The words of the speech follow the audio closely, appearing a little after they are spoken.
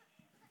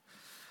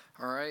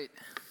All right.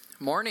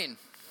 Morning.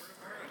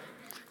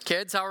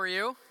 Kids, how are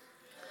you?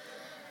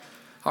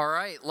 All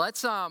right.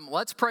 Let's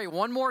pray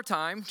one more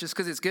time, just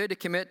because it's good to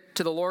commit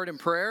to the Lord in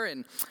prayer.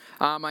 And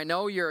I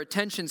know your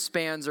attention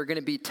spans are going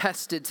to be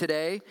tested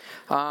today.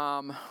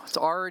 It's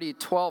already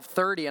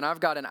 12:30, and I've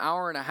got an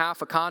hour and a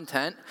half of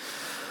content.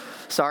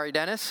 Sorry,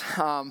 Dennis.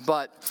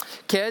 But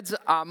kids,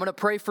 I'm going to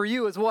pray for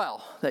you as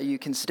well, that you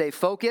can stay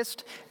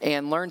focused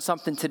and learn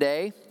something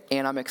today.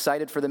 And I'm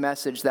excited for the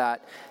message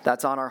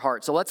that's on our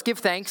heart. So let's give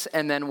thanks,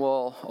 and then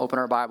we'll open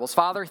our Bibles.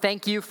 Father,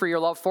 thank you for your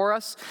love for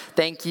us.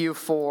 Thank you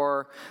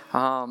for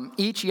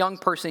each young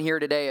person here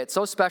today. It's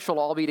so special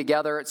to all be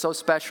together. It's so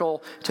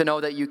special to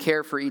know that you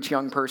care for each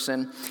young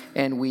person.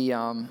 And we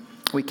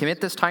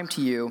commit this time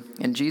to you.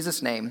 In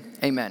Jesus' name,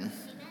 amen.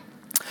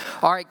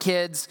 All right,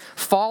 kids,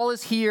 fall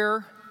is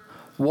here.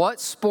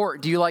 What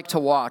sport do you like to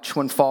watch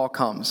when fall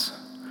comes?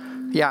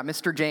 Yeah,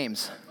 Mr.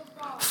 James.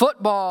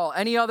 Football.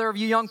 Any other of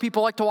you young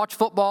people like to watch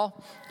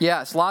football?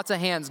 Yes, lots of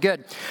hands.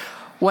 Good.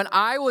 When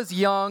I was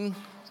young,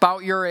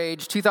 about your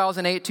age,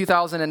 2008,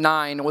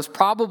 2009, was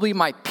probably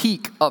my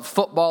peak of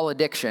football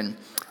addiction.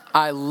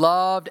 I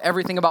loved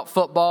everything about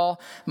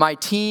football. My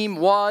team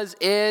was,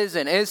 is,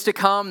 and is to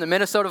come the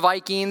Minnesota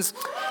Vikings.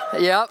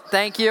 Yep,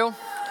 thank you.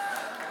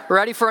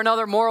 Ready for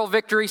another moral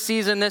victory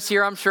season this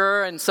year, I'm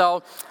sure. And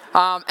so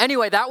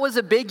anyway, that was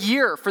a big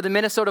year for the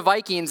Minnesota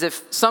Vikings.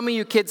 If some of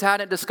you kids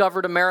hadn't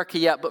discovered America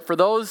yet, but for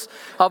those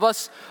of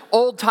us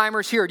old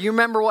timers here, do you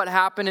remember what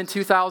happened in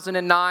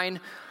 2009?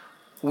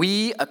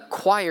 We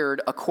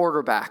acquired a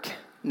quarterback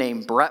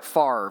named Brett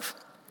Favre.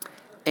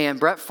 And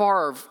Brett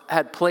Favre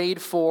had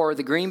played for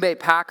the Green Bay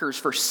Packers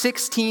for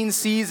 16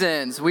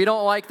 seasons. We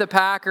don't like the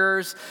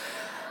Packers.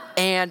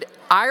 And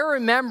I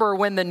remember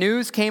when the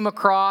news came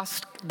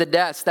across the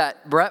desk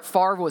that Brett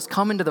Favre was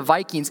coming to the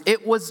Vikings,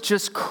 it was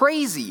just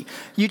crazy.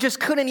 You just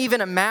couldn't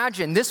even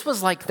imagine. This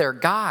was like their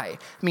guy.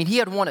 I mean, he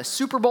had won a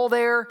Super Bowl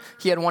there.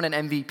 He had won an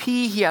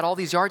MVP. He had all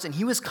these yards, and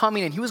he was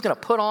coming, and he was going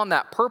to put on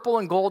that purple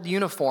and gold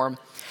uniform.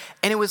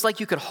 And it was like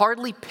you could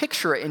hardly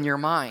picture it in your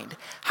mind.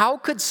 How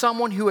could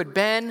someone who had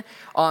been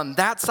on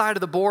that side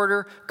of the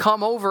border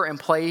come over and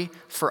play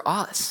for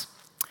us?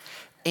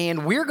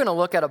 And we're going to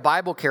look at a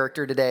Bible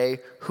character today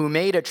who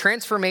made a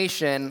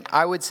transformation,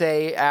 I would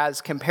say, as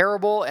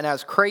comparable and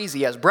as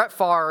crazy as Brett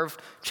Favre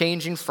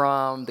changing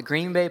from the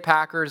Green Bay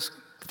Packers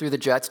through the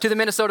Jets to the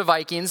Minnesota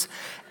Vikings.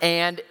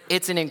 And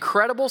it's an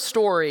incredible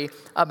story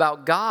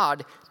about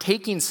God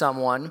taking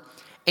someone.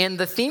 And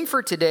the theme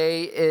for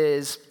today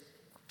is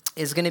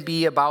going to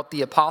be about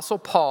the Apostle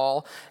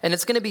Paul. And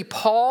it's going to be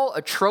Paul,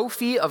 a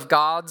trophy of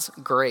God's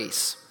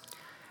grace.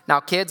 Now,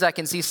 kids, I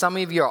can see some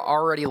of you are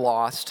already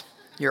lost.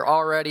 You're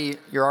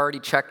already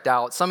checked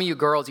out. Some of you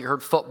girls, you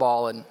heard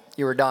football and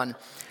you were done.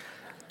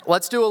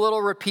 Let's do a little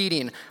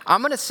repeating.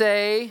 I'm going to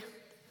say,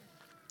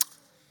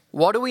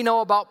 what do we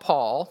know about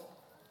Paul?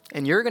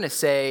 And you're going to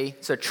say,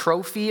 it's a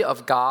trophy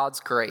of God's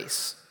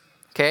grace.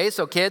 Okay,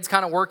 so kids,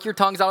 kind of work your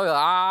tongues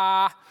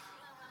out.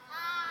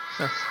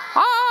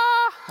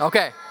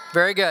 Okay,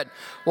 very good.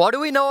 What do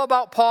we know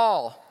about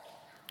Paul?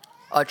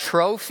 A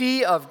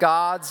trophy of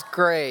God's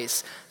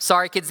grace.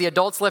 Sorry, kids, the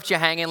adults left you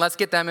hanging. Let's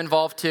get them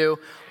involved too.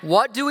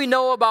 What do we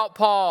know about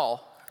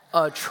Paul?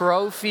 A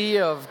trophy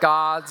of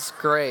God's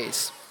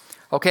grace.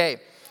 Okay,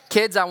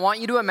 kids, I want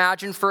you to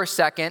imagine for a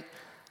second,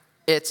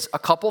 it's a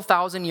couple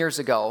thousand years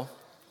ago.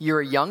 You're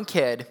a young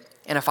kid,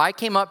 and if I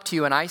came up to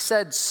you and I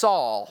said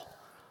Saul,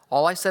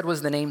 all I said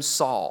was the name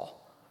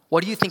Saul.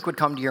 What do you think would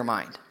come to your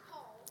mind?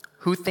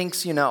 Who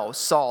thinks you know?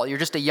 Saul. You're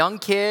just a young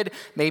kid.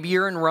 Maybe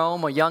you're in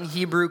Rome, a young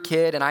Hebrew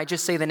kid, and I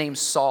just say the name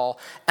Saul.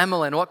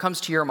 Emmeline, what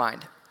comes to your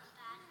mind?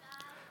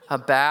 A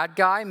bad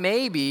guy?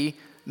 Maybe.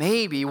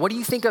 What do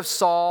you think of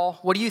Saul?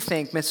 What do you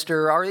think,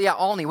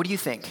 Alney, what do you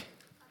think?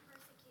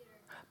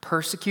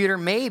 Persecutor?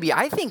 Maybe.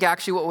 I think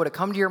actually what would have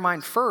come to your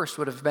mind first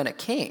would have been a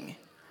king.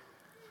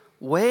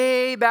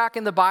 Way back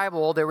in the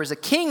Bible, there was a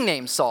king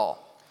named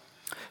Saul.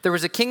 There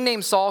was a king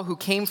named Saul who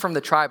came from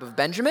the tribe of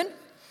Benjamin.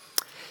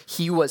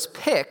 He was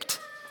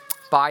picked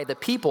by the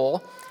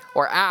people,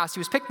 he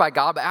was picked by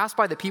God, but asked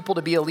by the people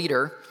to be a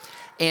leader.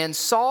 And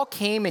Saul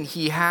came and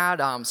he had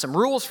some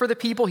rules for the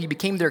people. He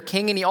became their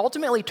king, and he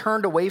ultimately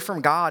turned away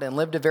from God and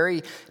lived a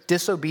very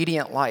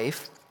disobedient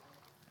life.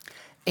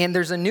 And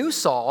there's a new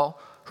Saul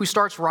who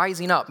starts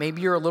rising up.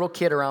 Maybe you're a little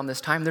kid around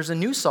this time. There's a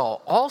new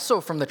Saul,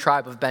 also from the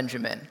tribe of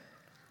Benjamin.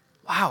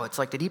 Wow, it's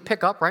like, did he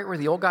pick up right where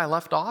the old guy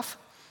left off?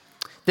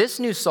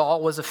 This new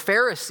Saul was a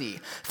Pharisee.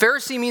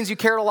 Pharisee means you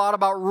cared a lot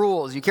about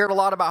rules. You cared a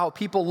lot about how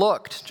people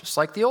looked, just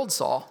like the old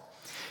Saul.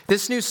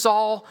 This new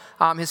Saul,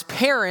 his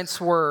parents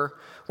were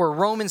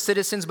Roman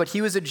citizens, but he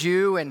was a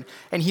Jew, and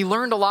he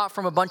learned a lot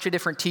from a bunch of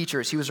different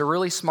teachers. He was a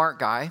really smart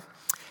guy.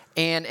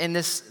 And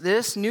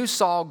this new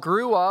Saul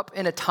grew up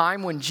in a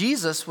time when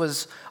Jesus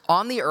was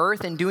on the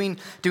earth and doing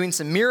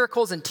some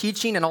miracles and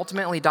teaching, and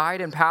ultimately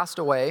died and passed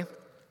away.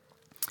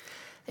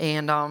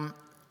 And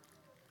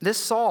this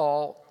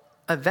Saul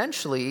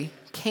eventually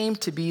came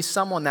to be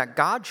someone that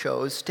God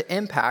chose to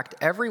impact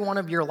every one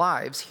of your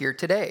lives here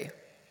today.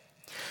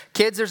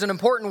 Kids, there's an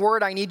important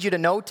word I need you to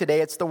know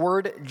today. It's the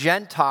word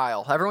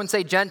Gentile. Everyone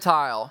say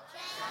Gentile.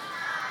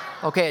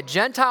 Okay, a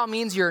Gentile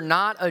means you're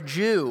not a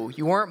Jew.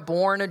 You weren't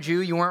born a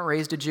Jew. You weren't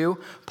raised a Jew.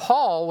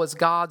 Paul was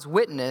God's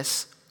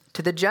witness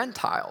to the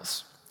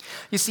Gentiles.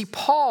 You see,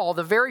 Paul,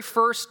 the very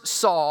first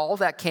Saul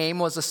that came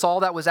was a Saul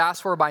that was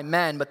asked for by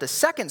men, but the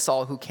second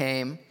Saul who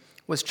came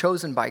was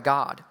chosen by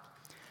God.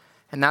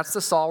 And that's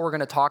the Saul we're going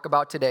to talk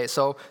about today.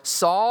 So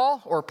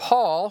Saul, or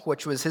Paul,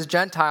 which was his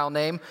Gentile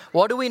name,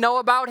 what do we know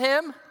about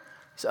him?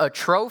 It's a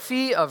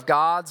trophy of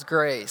God's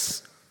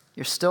grace.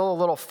 You're still a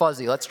little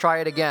fuzzy. Let's try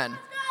it again.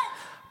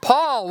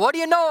 Paul, what do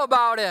you know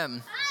about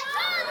him?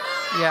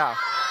 Yeah.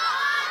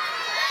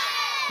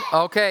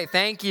 Okay,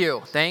 thank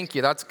you. Thank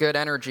you. That's good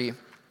energy.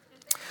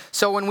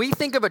 So when we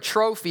think of a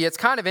trophy, it's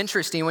kind of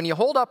interesting. When you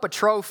hold up a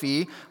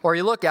trophy or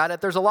you look at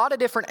it, there's a lot of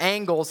different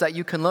angles that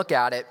you can look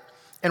at it.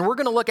 And we're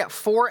going to look at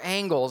 4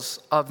 angles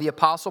of the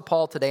Apostle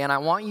Paul today, and I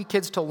want you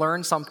kids to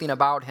learn something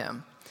about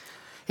him.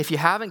 If you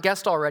haven't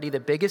guessed already, the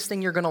biggest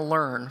thing you're going to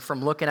learn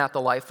from looking at the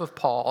life of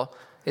Paul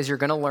is you're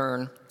going to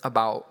learn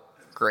about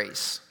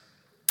grace.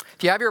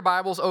 If you have your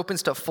Bibles,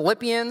 opens to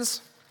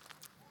Philippians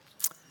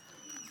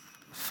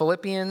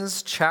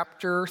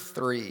chapter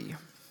 3.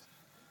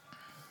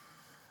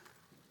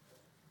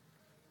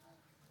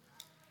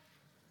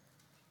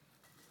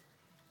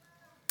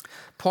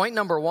 Point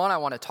number 1 I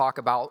want to talk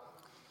about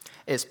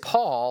is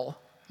Paul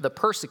the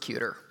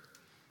persecutor.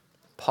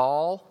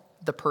 Paul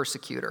the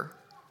persecutor.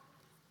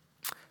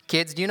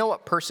 Kids, do you know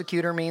what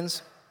persecutor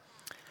means?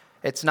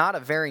 It's not a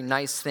very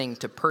nice thing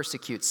to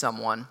persecute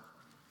someone.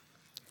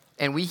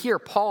 And we hear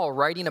Paul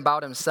writing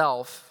about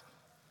himself,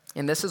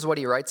 and this is what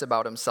he writes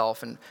about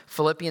himself. In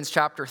Philippians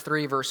chapter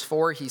 3, verse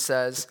 4, he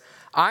says,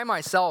 I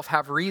myself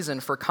have reason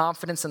for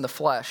confidence in the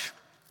flesh.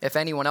 If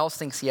anyone else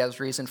thinks he has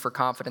reason for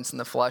confidence in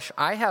the flesh,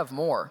 I have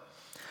more.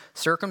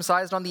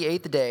 Circumcised on the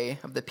 8th day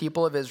of the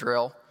people of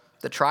Israel,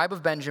 the tribe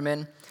of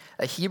Benjamin,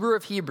 a Hebrew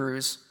of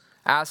Hebrews,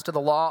 as to the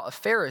law, a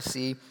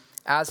Pharisee,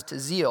 as to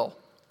zeal,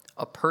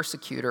 a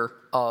persecutor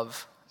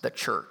of the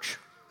church.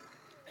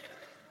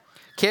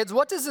 Kids,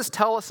 what does this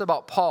tell us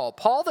about Paul?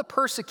 Paul the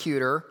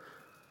persecutor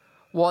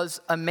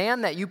was a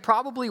man that you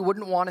probably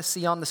wouldn't want to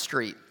see on the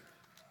street.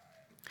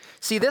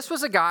 See, this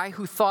was a guy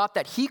who thought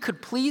that he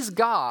could please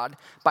God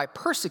by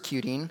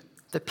persecuting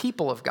the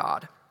people of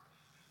God.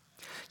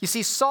 You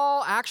see,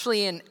 Saul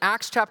actually in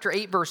Acts chapter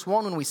 8, verse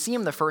 1, when we see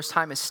him the first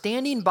time, is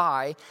standing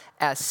by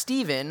as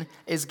Stephen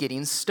is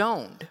getting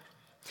stoned.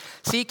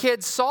 See,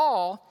 kids,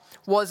 Saul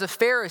was a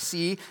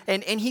Pharisee,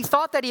 and he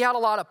thought that he had a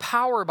lot of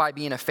power by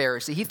being a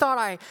Pharisee. He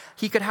thought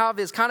he could have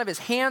his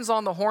hands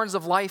on the horns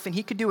of life, and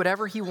he could do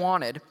whatever he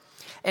wanted.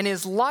 And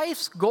his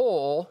life's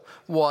goal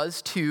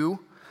was to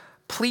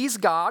please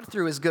God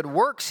through his good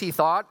works, he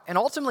thought, and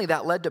ultimately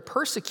that led to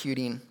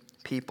persecuting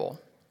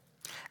people.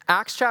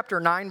 Acts chapter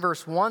 9,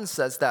 verse 1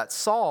 says that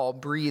Saul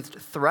breathed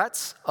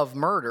threats of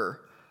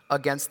murder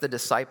against the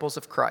disciples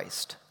of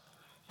Christ.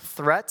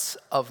 Threats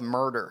of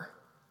murder.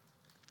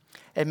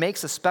 It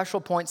makes a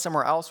special point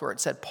somewhere else where it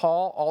said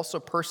Paul also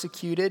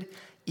persecuted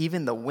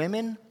even the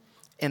women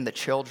and the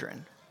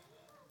children.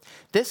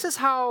 This is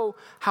how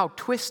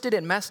twisted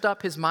and messed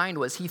up his mind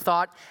was. He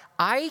thought,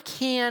 I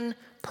can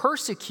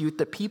persecute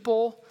the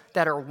people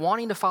that are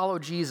wanting to follow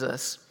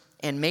Jesus,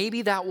 and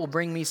maybe that will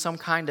bring me some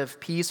kind of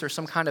peace or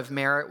some kind of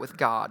merit with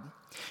God.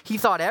 He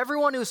thought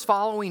everyone who's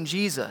following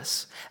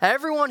Jesus,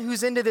 everyone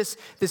who's into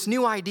this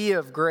new idea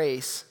of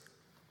grace,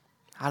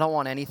 I don't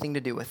want anything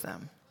to do with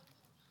them.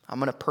 I'm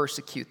going to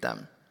persecute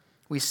them.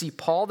 We see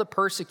Paul the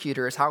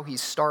persecutor is how he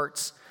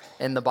starts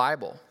in the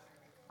Bible.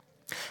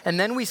 And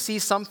then we see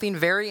something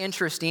very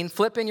interesting.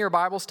 Flip in your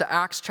Bibles to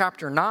Acts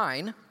chapter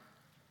 9.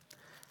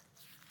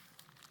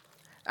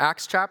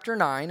 Acts chapter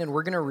 9, and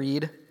we're going to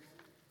read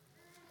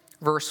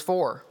verse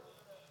 4.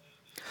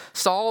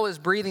 Saul is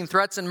breathing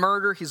threats and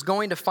murder. He's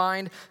going to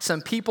find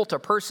some people to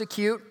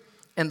persecute,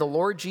 and the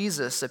Lord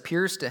Jesus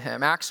appears to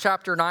him. Acts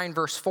chapter 9,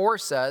 verse 4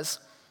 says,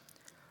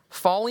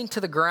 falling to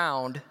the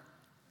ground,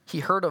 he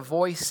heard a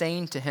voice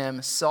saying to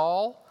him,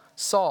 Saul,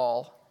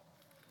 Saul,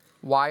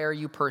 why are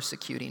you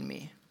persecuting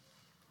me?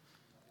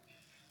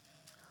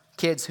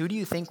 Kids, who do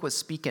you think was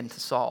speaking to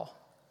Saul?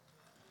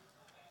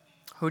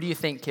 Who do you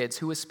think, kids?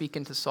 Who was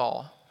speaking to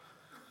Saul?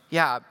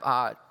 Yeah,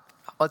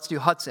 let's do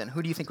Hudson.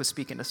 Who do you think was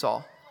speaking to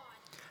Saul?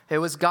 It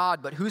was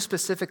God, but who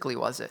specifically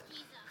was it?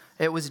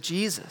 It was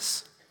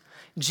Jesus.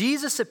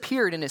 Jesus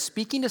appeared and is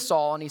speaking to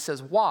Saul, and he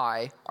says,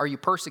 why are you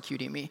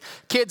persecuting me?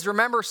 Kids,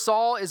 remember,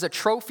 Saul is a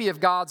trophy of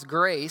God's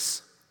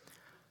grace.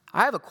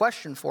 I have a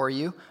question for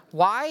you.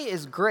 Why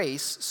is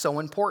grace so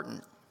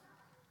important?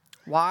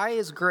 Why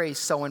is grace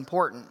so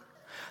important?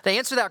 To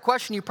answer that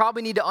question, you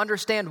probably need to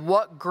understand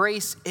what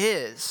grace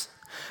is.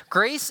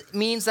 Grace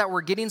means that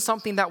we're getting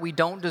something that we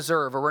don't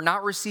deserve, or we're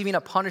not receiving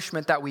a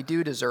punishment that we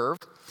do deserve.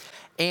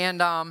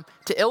 And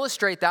to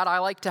illustrate that, I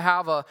like to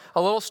have a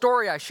little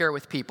story I share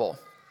with people.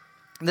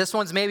 This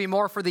one's maybe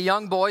more for the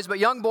young boys, but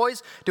young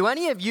boys, do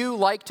any of you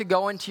like to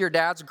go into your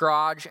dad's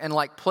garage and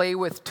play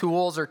with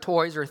tools or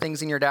toys or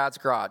things in your dad's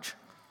garage?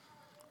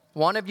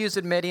 One of you's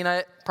admitting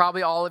it.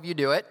 Probably all of you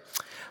do it.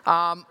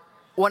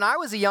 When I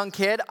was a young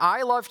kid,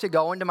 I loved to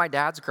go into my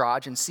dad's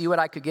garage and see what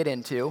I could get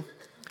into.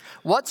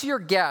 What's your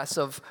guess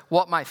of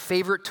what my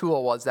favorite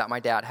tool was that my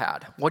dad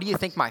had? What do you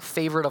think my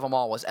favorite of them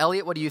all was?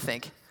 Elliot, what do you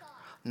think?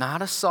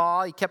 Not a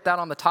saw. He kept that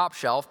on the top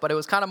shelf, but it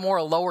was kind of more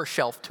a lower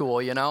shelf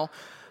tool, you know?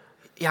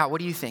 Yeah, what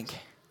do you think?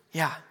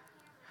 Yeah.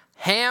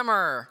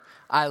 Hammer.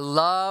 I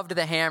loved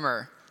the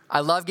hammer.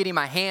 I loved getting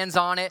my hands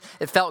on it.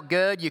 It felt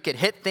good. You could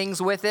hit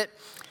things with it.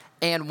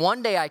 And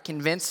one day I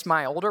convinced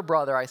my older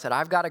brother, I said,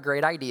 I've got a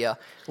great idea.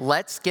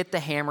 Let's get the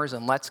hammers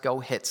and let's go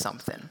hit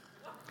something.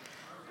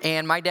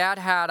 And my dad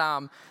had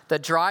the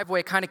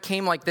driveway kind of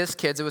came like this,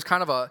 kids. It was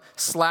kind of a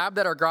slab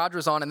that our garage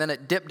was on, and then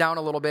it dipped down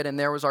a little bit, and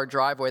there was our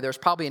driveway. There was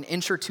probably an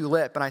inch or two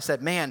lip. And I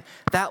said, man,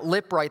 that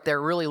lip right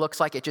there really looks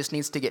like it just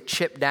needs to get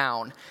chipped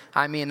down.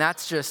 I mean,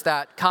 that's just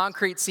that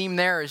concrete seam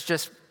there is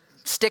just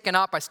sticking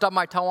up. I stubbed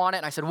my toe on it,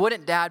 and I said,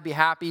 wouldn't Dad be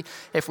happy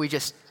if we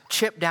just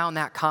chip down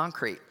that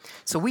concrete?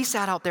 So we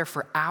sat out there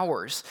for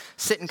hours,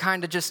 sitting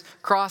kind of just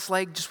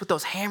cross-legged, just with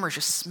those hammers,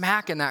 just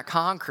smacking that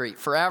concrete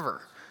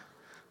forever.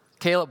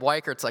 Caleb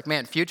Weikert's like,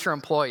 man, future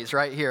employees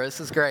right here. This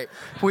is great.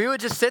 We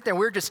would just sit there. We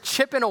were just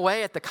chipping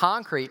away at the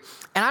concrete.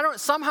 And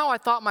somehow I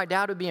thought my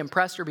dad would be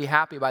impressed or be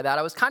happy by that.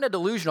 I was kind of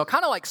delusional,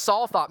 kind of like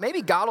Saul thought,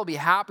 maybe God will be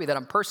happy that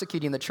I'm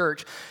persecuting the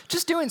church,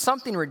 just doing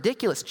something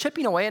ridiculous,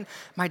 chipping away. And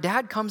my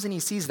dad comes and he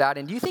sees that.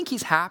 And do you think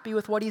he's happy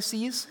with what he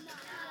sees?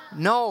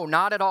 No,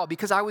 not at all,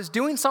 because I was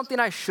doing something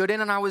I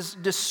shouldn't, and I was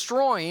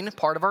destroying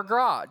part of our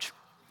garage.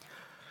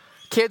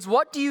 Kids,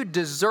 what do you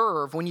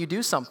deserve when you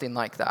do something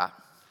like that?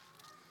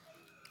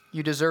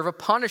 You deserve a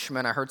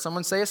punishment. I heard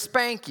someone say a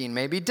spanking,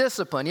 maybe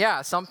discipline.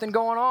 Yeah, something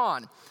going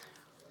on.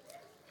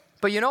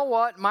 But you know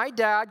what? My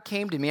dad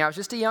came to me. I was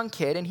just a young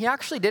kid, and he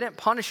actually didn't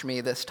punish me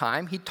this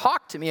time. He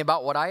talked to me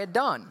about what I had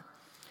done.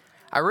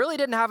 I really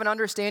didn't have an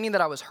understanding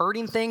that I was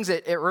hurting things.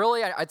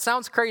 It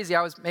sounds crazy.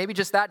 I was maybe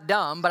just that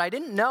dumb, but I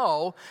didn't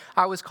know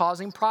I was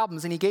causing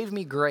problems, and he gave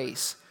me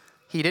grace.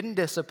 He didn't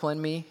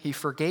discipline me. He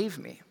forgave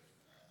me.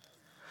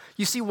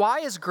 You see, why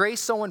is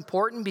grace so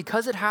important?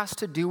 Because it has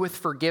to do with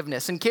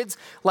forgiveness. And kids,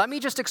 let me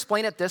just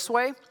explain it this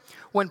way.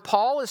 When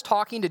Paul is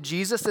talking to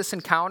Jesus, this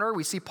encounter,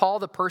 we see Paul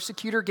the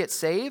persecutor get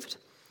saved.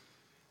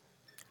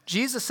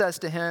 Jesus says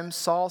to him,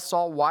 Saul,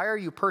 Saul, why are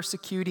you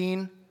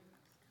persecuting?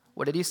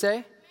 What did he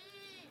say?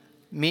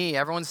 Me.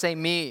 Everyone say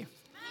me. Me.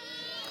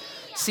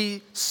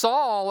 See,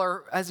 Saul,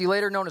 or as he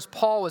later known as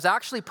Paul, was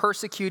actually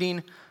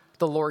persecuting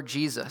the Lord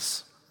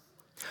Jesus.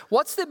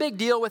 What's the big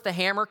deal with the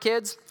hammer,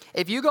 kids?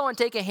 If you go and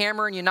take a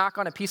hammer and you knock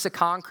on a piece of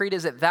concrete,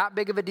 is it that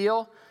big of a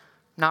deal?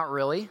 Not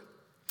really.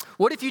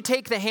 What if you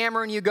take the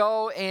hammer and you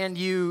go and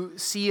you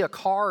see a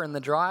car in the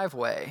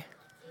driveway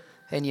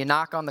and you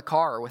knock on the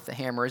car with the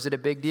hammer? Is it a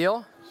big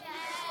deal?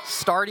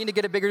 Starting to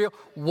get a bigger deal.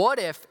 What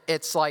if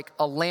it's like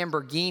a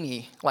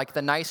Lamborghini, like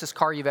the nicest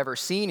car you've ever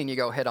seen, and you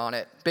go hit on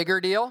it?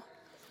 Bigger deal?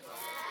 Yeah.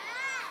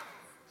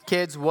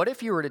 Kids, what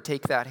if you were to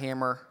take that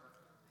hammer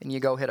and you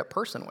go hit a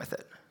person with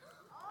it?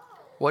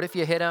 What if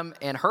you hit him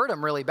and hurt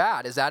him really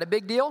bad? Is that a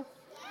big deal?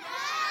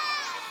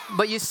 Yeah.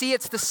 But you see,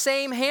 it's the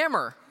same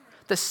hammer.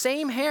 The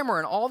same hammer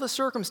in all the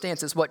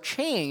circumstances. What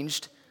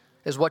changed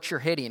is what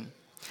you're hitting.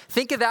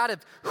 Think of that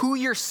of who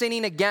you're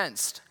sinning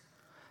against.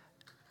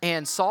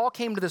 And Saul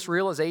came to this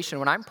realization,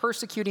 when I'm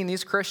persecuting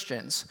these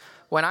Christians,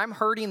 when I'm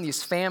hurting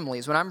these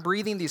families, when I'm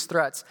breathing these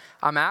threats,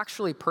 I'm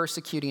actually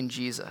persecuting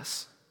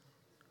Jesus.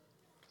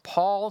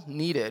 Paul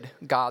needed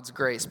God's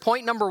grace.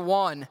 Point number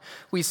one,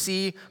 we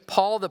see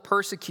Paul the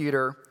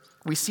persecutor,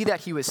 we see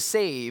that he was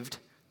saved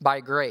by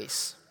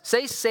grace.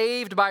 Say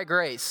saved by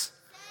grace.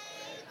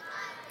 Saved by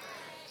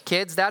grace.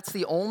 Kids, that's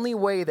the only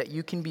way that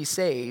you can be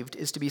saved,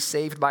 is to be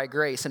saved by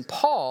grace. And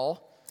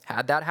Paul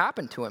had that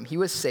happen to him. He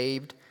was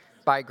saved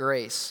by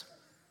grace.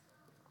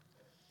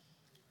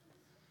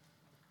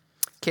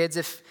 Kids,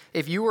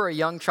 if you were a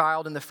young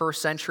child in the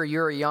first century,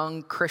 you're a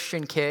young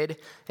Christian kid,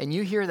 and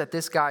you hear that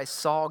this guy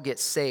Saul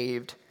gets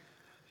saved,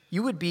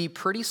 you would be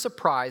pretty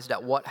surprised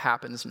at what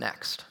happens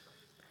next.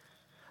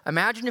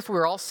 Imagine if we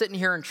were all sitting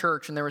here in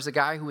church and there was a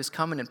guy who was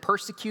coming and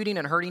persecuting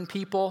and hurting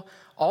people.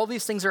 All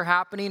these things are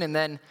happening, and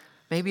then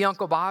maybe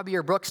Uncle Bobby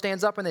or Brooke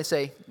stands up and they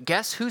say,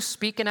 guess who's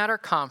speaking at our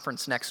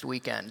conference next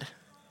weekend?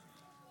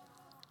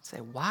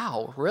 Say,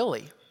 wow,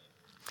 really?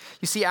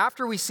 You see,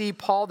 after we see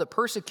Paul the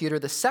persecutor,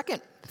 the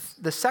second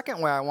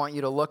way I want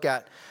you to look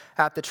at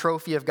the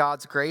trophy of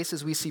God's grace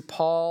is we see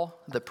Paul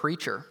the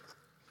preacher.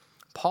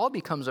 Paul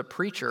becomes a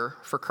preacher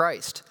for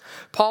Christ.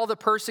 Paul the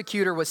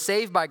persecutor was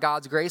saved by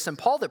God's grace, and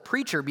Paul the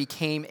preacher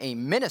became a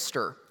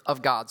minister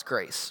of God's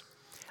grace.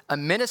 A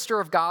minister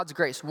of God's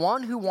grace,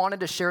 one who wanted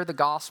to share the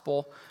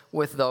gospel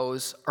with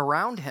those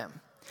around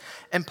him.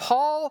 And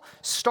Paul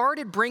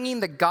started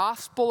bringing the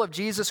gospel of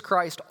Jesus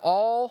Christ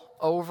all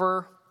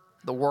over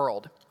the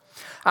world.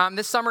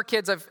 This summer,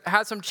 kids, I've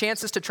had some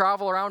chances to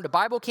travel around to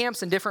Bible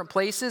camps in different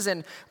places,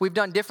 and we've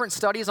done different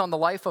studies on the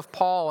life of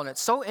Paul, and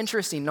it's so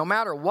interesting. No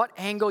matter what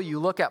angle you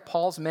look at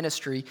Paul's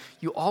ministry,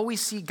 you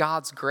always see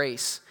God's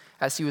grace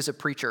as he was a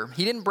preacher.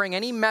 He didn't bring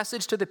any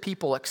message to the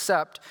people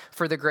except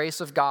for the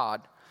grace of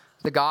God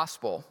the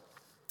gospel.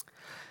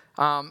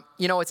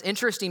 It's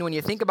interesting when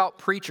you think about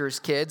preachers,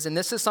 kids, and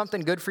this is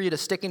something good for you to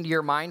stick into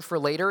your mind for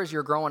later as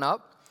you're growing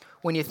up.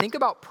 When you think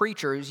about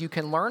preachers, you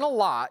can learn a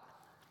lot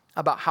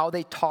about how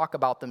they talk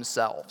about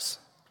themselves.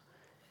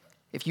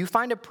 If you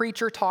find a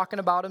preacher talking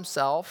about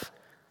himself,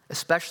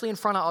 especially in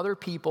front of other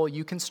people,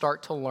 you can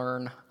start to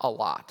learn a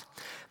lot.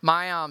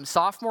 My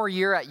sophomore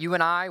year at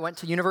UNI, went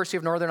to University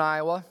of Northern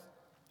Iowa.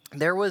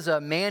 There was a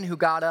man who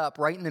got up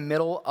right in the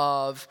middle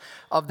of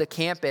the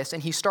campus,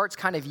 and he starts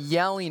kind of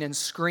yelling and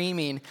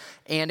screaming,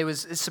 and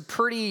it's a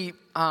pretty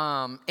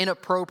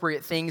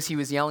inappropriate things he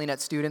was yelling at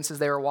students as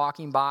they were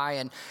walking by,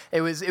 and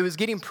it was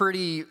getting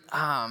pretty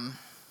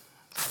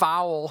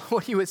foul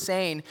what he was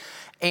saying.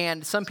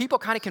 And some people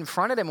kind of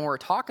confronted him and were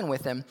talking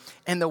with him,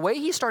 and the way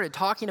he started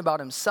talking about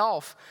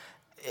himself,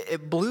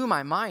 it blew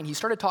my mind. He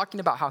started talking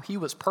about how he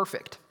was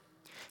perfect.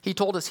 He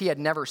told us he had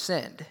never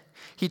sinned.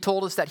 He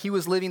told us that he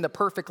was living the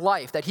perfect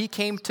life, that he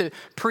came to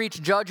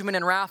preach judgment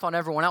and wrath on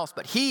everyone else,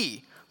 but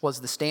he was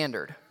the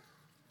standard.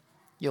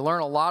 You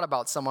learn a lot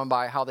about someone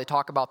by how they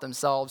talk about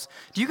themselves.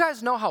 Do you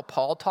guys know how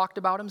Paul talked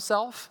about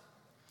himself?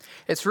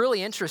 It's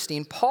really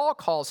interesting. Paul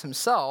calls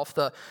himself,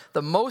 the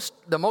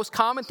most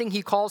common thing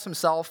he calls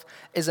himself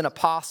is an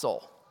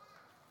apostle.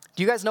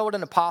 Do you guys know what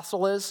an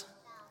apostle is?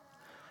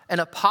 An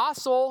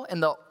apostle in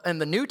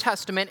the New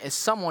Testament is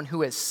someone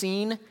who has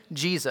seen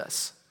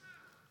Jesus.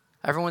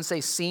 Everyone say,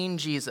 seen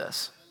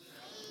Jesus.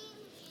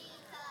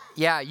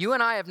 Yeah, you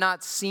and I have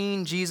not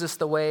seen Jesus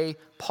the way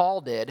Paul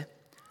did,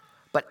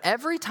 but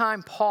every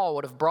time Paul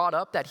would have brought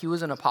up that he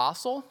was an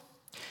apostle,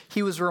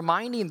 he was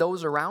reminding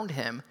those around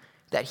him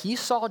that he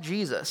saw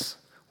Jesus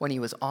when he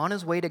was on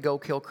his way to go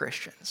kill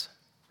Christians.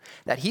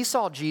 That he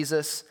saw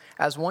Jesus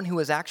as one who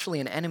was actually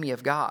an enemy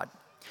of God.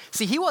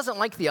 See, he wasn't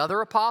like the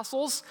other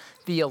apostles,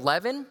 the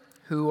 11,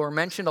 who are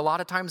mentioned a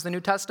lot of times in the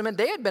New Testament.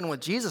 They had been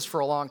with Jesus for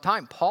a long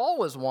time. Paul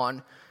was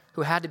one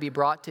who had to be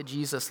brought to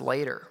Jesus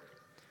later.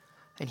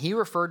 And he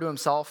referred to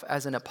himself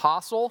as an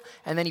apostle,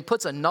 and then he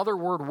puts another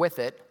word with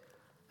it,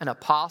 an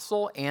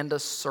apostle and a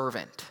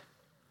servant.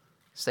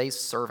 Say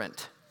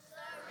servant.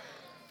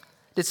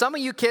 Did some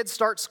of you kids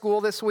start school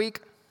this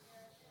week?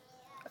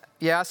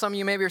 Yeah, some of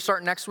you maybe are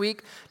starting next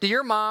week. Do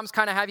your moms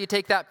kind of have you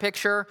take that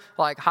picture?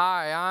 Like,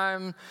 hi,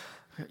 I'm,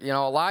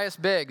 Elias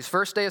Biggs,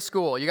 first day of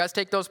school. You guys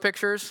take those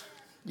pictures?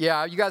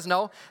 Yeah, you guys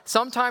know.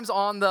 Sometimes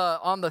on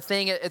the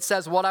thing it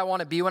says what I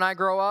want to be when I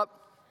grow up.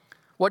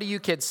 What do you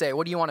kids say?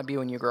 What do you want to be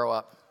when you grow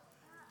up?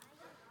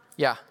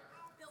 Yeah.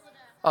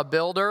 A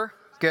builder.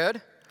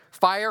 Good.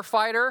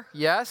 Firefighter.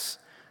 Yes.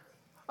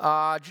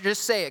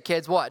 Just say it,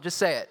 kids. What? Just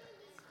say it.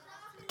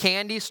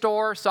 Candy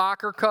store,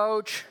 soccer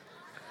coach.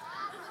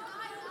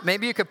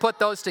 Maybe you could put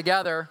those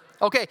together.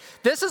 Okay,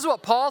 this is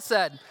what Paul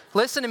said.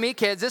 Listen to me,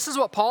 kids. This is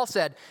what Paul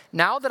said.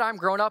 Now that I'm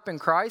grown up in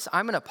Christ,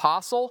 I'm an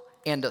apostle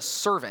and a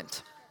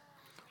servant.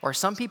 Or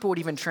some people would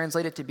even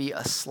translate it to be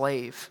a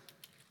slave.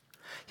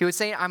 He would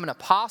say, I'm an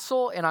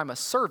apostle and I'm a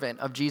servant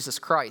of Jesus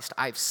Christ.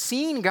 I've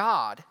seen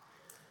God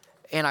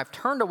and I've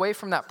turned away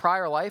from that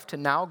prior life to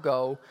now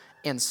go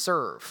and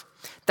serve.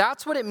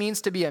 That's what it means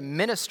to be a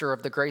minister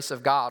of the grace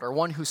of God, or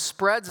one who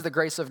spreads the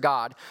grace of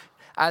God.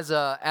 As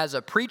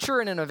a preacher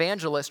and an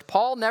evangelist,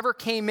 Paul never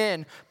came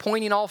in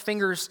pointing all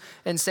fingers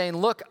and saying,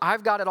 look,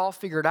 I've got it all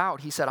figured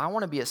out. He said, I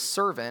want to be a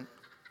servant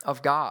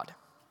of God.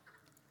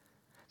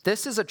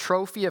 This is a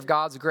trophy of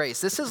God's grace.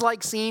 This is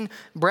like seeing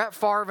Brett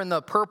Favre in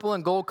the purple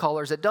and gold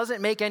colors. It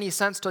doesn't make any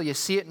sense till you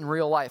see it in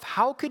real life.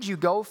 How could you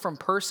go from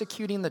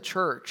persecuting the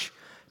church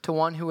to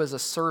one who is a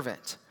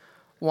servant,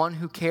 one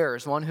who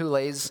cares, one who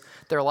lays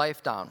their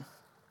life down?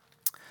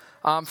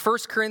 1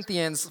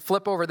 Corinthians,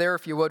 flip over there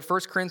if you would,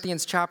 1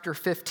 Corinthians chapter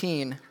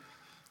 15,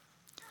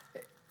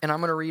 and I'm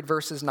going to read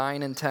verses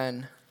 9 and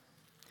 10.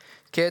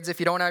 Kids, if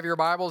you don't have your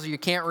Bibles, you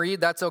can't read,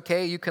 that's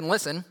okay, you can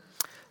listen.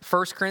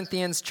 1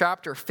 Corinthians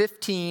chapter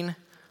 15,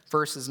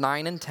 verses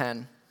 9 and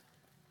 10.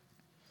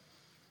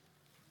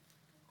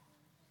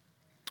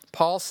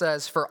 Paul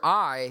says, for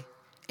I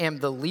am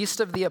the least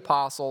of the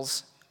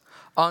apostles,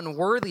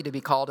 unworthy to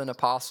be called an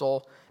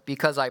apostle,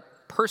 because I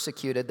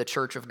persecuted the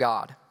church of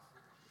God.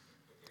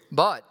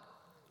 But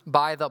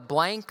by the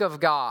blank of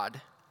God,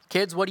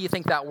 kids, what do you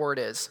think that word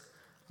is?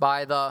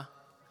 By the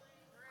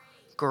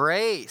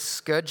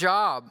grace. Good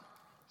job.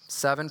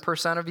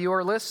 7% of you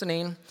are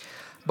listening.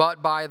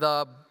 But by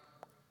the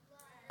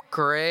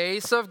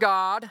grace of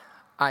God,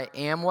 I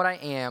am what I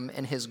am,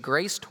 and his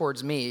grace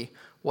towards me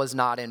was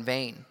not in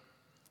vain.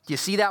 Do you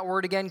see that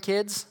word again,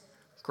 kids?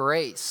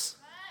 Grace.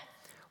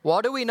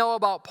 What do we know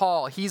about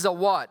Paul? He's a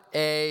what?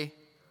 A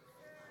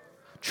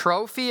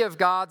trophy of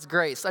God's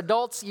grace.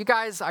 Adults, you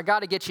guys, I got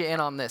to get you in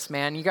on this,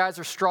 man. You guys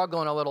are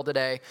struggling a little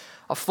today.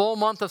 A full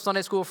month of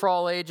Sunday school for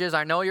all ages.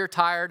 I know you're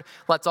tired.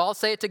 Let's all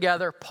say it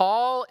together.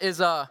 Paul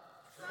is a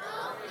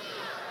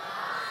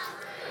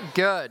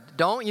good.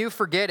 Don't you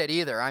forget it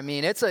either. I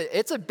mean, it's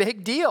a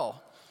big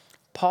deal.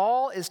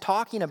 Paul is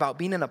talking about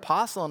being an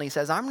apostle, and he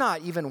says, I'm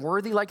not even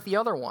worthy like the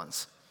other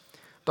ones,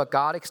 but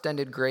God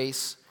extended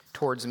grace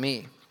towards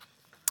me.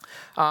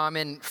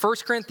 In 1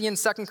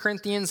 Corinthians, 2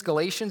 Corinthians,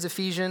 Galatians,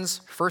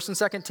 Ephesians, 1 and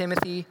 2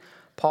 Timothy,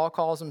 Paul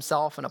calls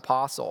himself an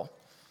apostle,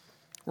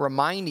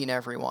 reminding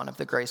everyone of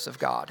the grace of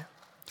God.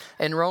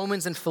 In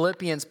Romans and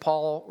Philippians,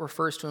 Paul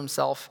refers to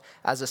himself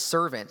as a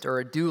servant or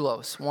a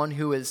doulos, one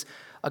who is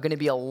going to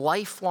be a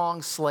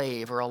lifelong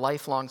slave or a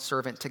lifelong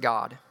servant to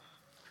God.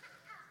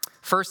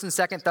 1 and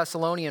 2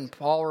 Thessalonians,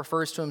 Paul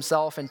refers to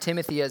himself and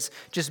Timothy as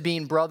just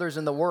being brothers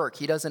in the work.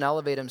 He doesn't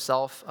elevate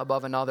himself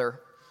above another.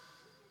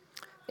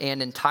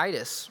 And in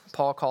Titus,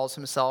 Paul calls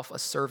himself a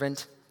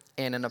servant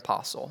and an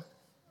apostle.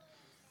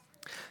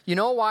 You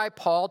know why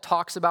Paul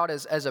talks about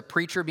as a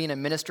preacher being a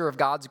minister of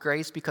God's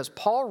grace? Because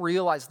Paul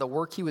realized the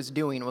work he was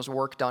doing was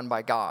work done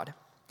by God.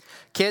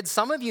 Kids,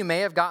 some of you may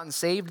have gotten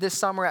saved this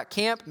summer at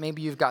camp.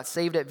 Maybe you've got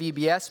saved at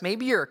VBS.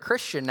 Maybe you're a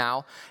Christian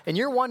now, and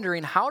you're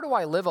wondering, how do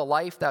I live a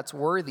life that's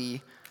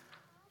worthy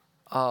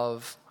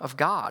of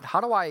God? How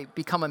do I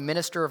become a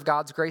minister of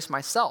God's grace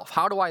myself?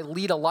 How do I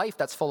lead a life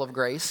that's full of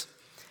grace?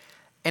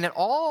 And it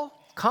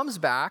all comes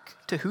back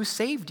to who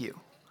saved you.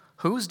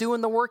 Who's doing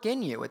the work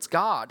in you? It's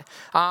God.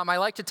 I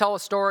like to tell a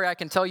story. I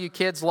can tell you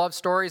kids love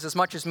stories as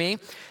much as me.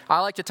 I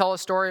like to tell a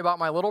story about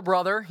my little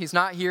brother. He's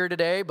not here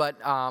today, but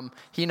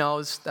he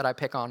knows that I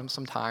pick on him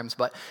sometimes.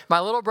 But my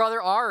little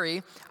brother,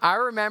 Ari, I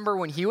remember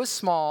when he was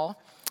small,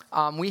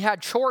 we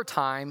had chore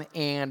time.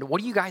 And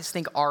what do you guys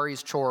think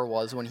Ari's chore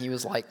was when he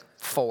was like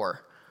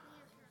 4?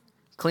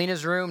 Clean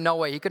his room? No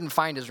way. He couldn't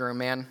find his room,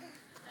 man.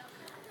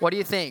 What do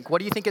you think? What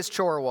do you think his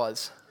chore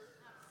was?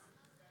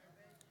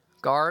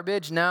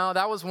 Garbage? No,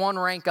 that was one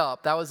rank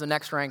up. That was the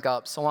next rank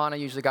up. Solana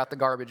usually got the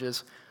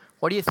garbages.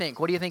 What do you think?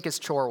 What do you think his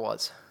chore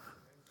was?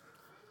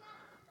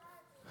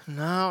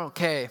 No,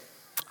 okay.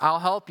 I'll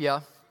help you.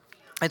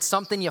 It's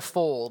something you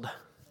fold.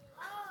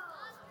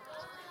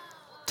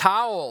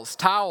 Towels.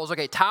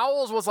 Okay,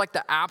 towels was like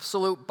the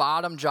absolute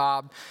bottom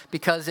job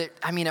because it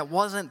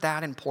wasn't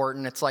that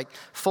important. It's like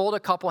fold a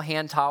couple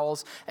hand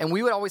towels, and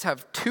we would always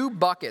have 2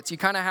 buckets. You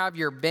kind of have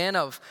your bin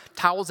of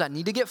towels that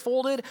need to get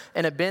folded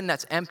and a bin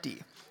that's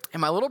empty. And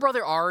my little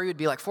brother Ari would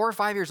be like 4 or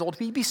 5 years old.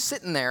 He'd be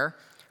sitting there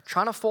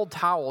trying to fold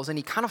towels, and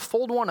he'd kind of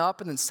fold one up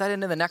and then set it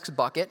into the next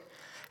bucket.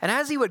 And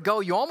as he would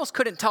go, you almost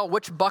couldn't tell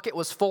which bucket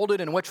was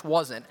folded and which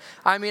wasn't.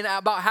 I mean,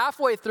 about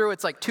halfway through,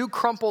 it's like 2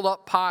 crumpled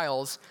up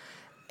piles.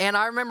 And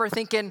I remember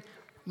thinking,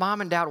 Mom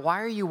and Dad,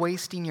 why are you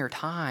wasting your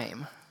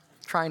time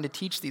trying to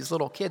teach these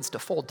little kids to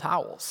fold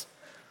towels?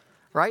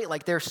 Right?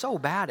 Like, they're so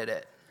bad at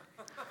it.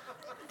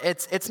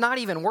 It's not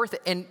even worth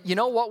it. And you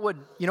know what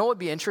would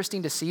be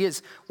interesting to see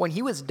is when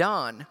he was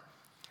done,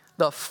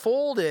 the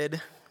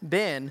folded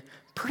bin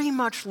pretty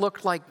much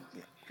looked like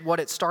what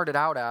it started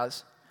out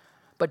as.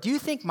 But do you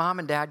think Mom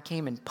and Dad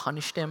came and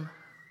punished him?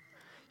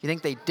 You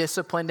think they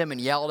disciplined him and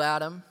yelled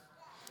at him?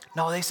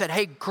 No, they said,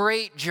 hey,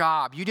 great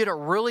job. You did a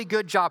really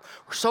good job.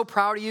 We're so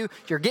proud of you.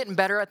 You're getting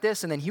better at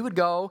this. And then he would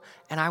go,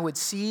 and I would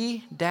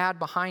see Dad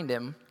behind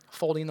him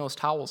folding those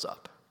towels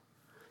up.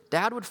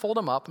 Dad would fold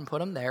them up and put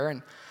them there,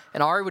 and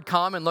Ari would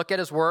come and look at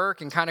his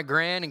work and kind of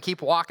grin and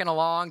keep walking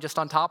along just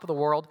on top of the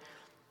world.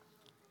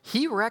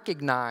 He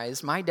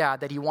recognized, my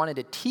dad, that he wanted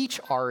to teach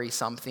Ari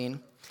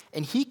something,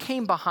 and he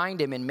came behind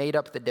him and made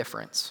up the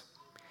difference.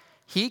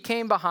 He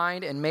came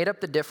behind and made up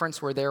the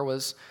difference where there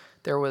was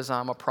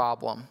a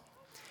problem.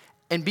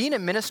 And being a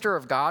minister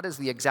of God is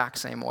the exact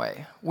same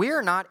way. We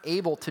are not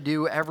able to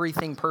do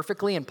everything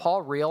perfectly, and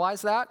Paul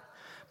realized that.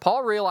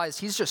 Paul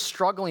realized he's just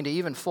struggling to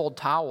even fold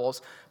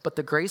towels, but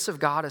the grace of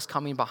God is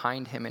coming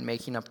behind him and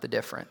making up the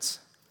difference.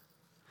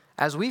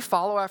 As we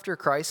follow after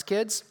Christ,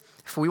 kids,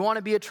 if we want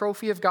to be a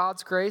trophy of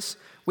God's grace,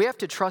 we have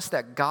to trust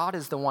that God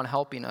is the one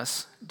helping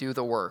us do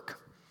the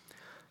work.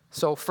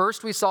 So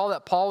first we saw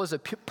that Paul was a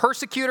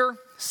persecutor,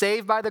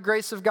 saved by the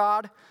grace of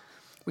God.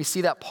 We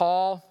see that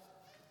Paul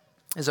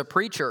is a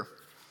preacher,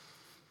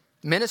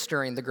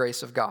 ministering the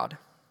grace of God.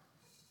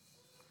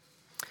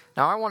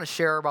 Now I want to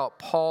share about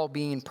Paul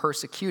being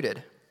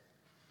persecuted.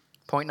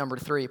 Point number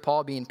 3,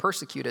 Paul being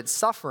persecuted,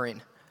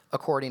 suffering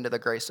according to the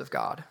grace of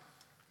God.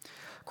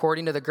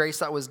 According to the grace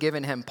that was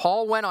given him.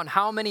 Paul went on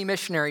how many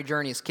missionary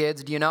journeys,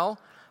 kids? Do you know?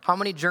 How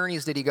many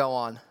journeys did he go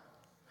on?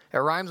 It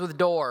rhymes with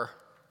door.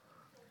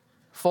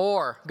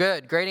 4.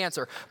 Good. Great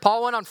answer.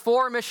 Paul went on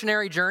 4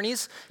 missionary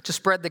journeys to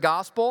spread the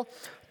gospel.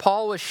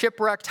 Paul was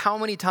shipwrecked how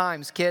many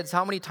times, kids?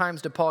 How many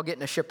times did Paul get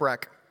in a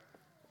shipwreck?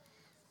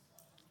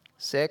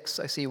 6.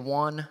 I see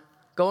 1.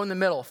 Go in the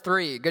middle.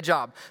 3. Good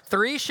job.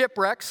 3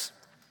 shipwrecks.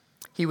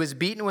 He was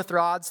beaten with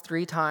rods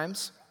 3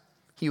 times.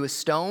 He was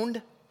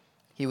stoned.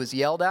 He was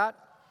yelled at.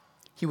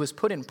 He was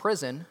put in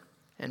prison,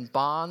 in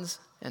bonds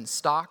and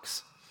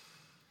stocks.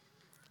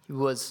 He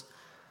was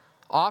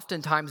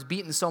oftentimes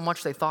beaten so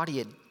much they thought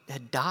he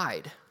had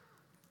died.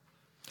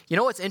 You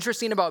know what's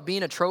interesting about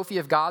being a trophy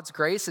of God's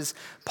grace is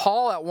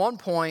Paul at one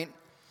point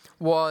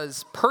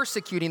was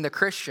persecuting the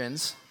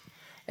Christians,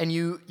 and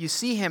you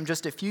see him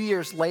just a few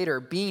years later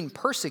being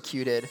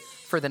persecuted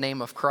for the name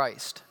of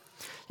Christ.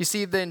 You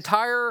see, the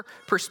entire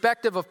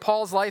perspective of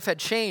Paul's life had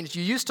changed.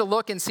 You used to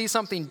look and see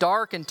something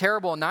dark and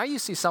terrible, and now you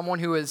see someone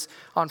who is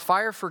on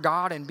fire for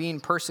God and being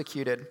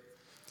persecuted.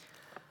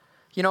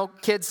 You know,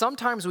 kids,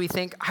 sometimes we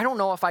think, I don't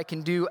know if I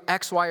can do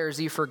X, Y, or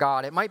Z for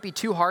God. It might be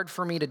too hard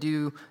for me to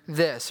do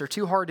this or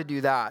too hard to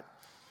do that.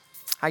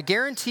 I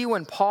guarantee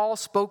when Paul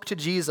spoke to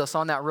Jesus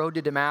on that road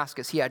to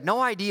Damascus, he had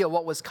no idea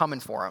what was coming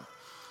for him.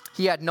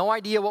 He had no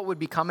idea what would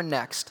be coming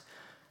next.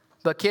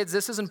 But kids,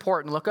 this is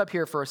important. Look up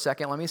here for a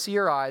second. Let me see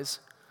your eyes.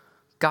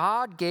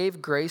 God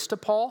gave grace to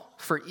Paul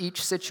for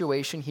each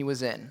situation he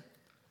was in.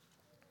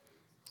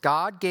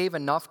 God gave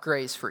enough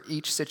grace for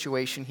each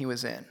situation he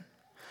was in.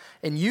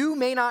 And you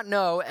may not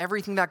know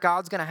everything that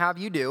God's going to have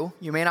you do.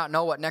 You may not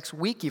know what next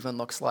week even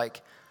looks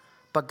like.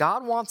 But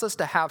God wants us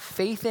to have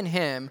faith in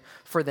him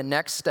for the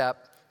next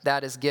step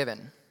that is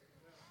given.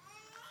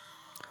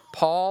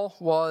 Paul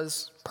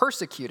was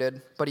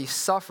persecuted, but he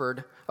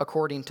suffered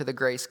according to the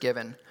grace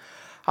given.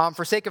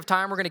 For sake of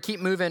time, we're going to keep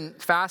moving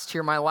fast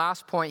here. My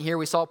last point here,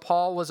 we saw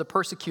Paul was a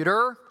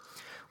persecutor.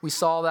 We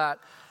saw that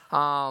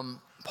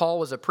Paul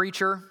was a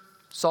preacher.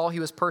 Saw he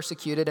was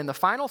persecuted. And the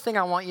final thing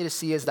I want you to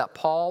see is that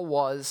Paul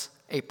was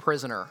a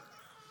prisoner.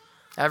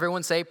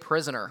 Everyone say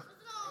prisoner.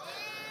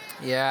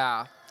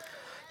 Yeah.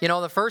 You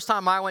know, the first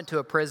time I went to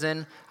a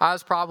prison, I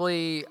was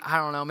probably, I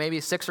don't know, maybe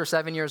 6 or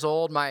 7 years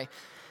old. My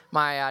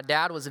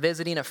dad was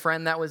visiting a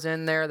friend that was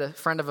in there, the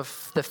friend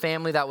of the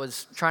family that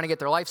was trying to get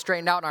their life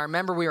straightened out. And I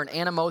remember we were in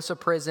Anamosa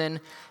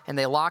prison, and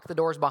they locked the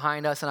doors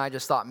behind us, and I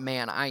just thought,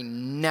 man, I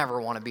never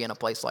want to be in a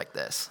place like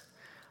this.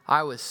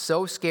 I was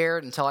so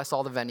scared until I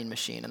saw the vending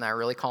machine, and I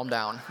really calmed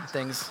down.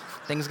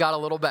 Things got a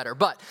little better.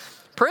 But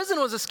prison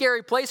was a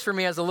scary place for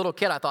me as a little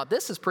kid. I thought,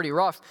 this is pretty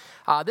rough.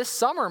 This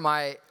summer,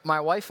 my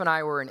wife and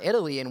I were in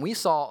Italy, and we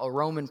saw a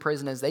Roman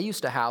prison as they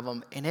used to have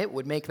them, and it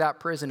would make that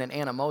prison in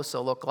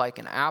Anamosa look like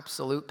an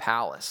absolute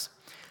palace.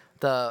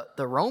 The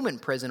Roman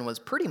prison was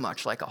pretty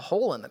much like a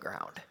hole in the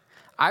ground.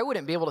 I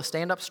wouldn't be able to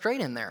stand up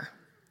straight in there.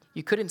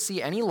 You couldn't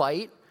see any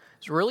light.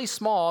 It was really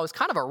small. It was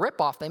kind of a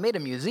ripoff. They made a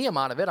museum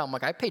out of it. I'm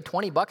like, I paid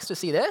 $20 to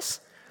see this?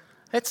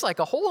 It's like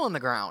a hole in the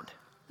ground.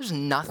 There's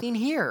nothing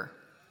here.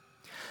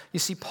 You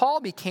see,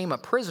 Paul became a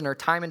prisoner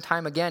time and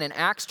time again. In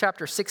Acts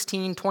chapter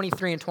 16,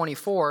 23, and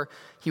 24,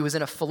 he was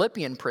in a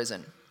Philippian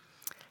prison.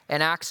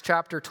 In Acts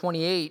chapter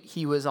 28,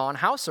 he was on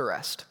house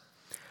arrest.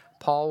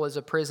 Paul was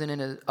a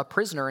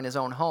prisoner in his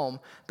own home.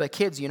 But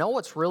kids, you know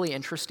what's really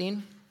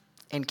interesting?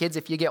 And kids,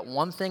 if you get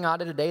one thing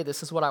out of today,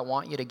 this is what I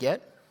want you to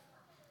get.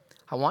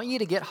 I want you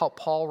to get how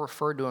Paul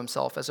referred to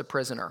himself as a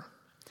prisoner.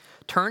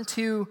 Turn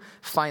to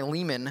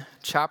Philemon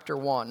chapter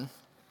 1.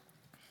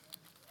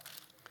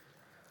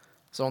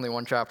 There's only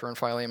one chapter in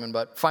Philemon,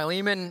 but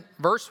Philemon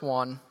verse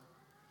 1,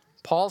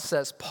 Paul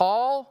says,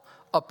 Paul,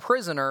 a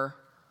prisoner.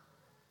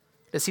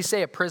 Does he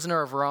say a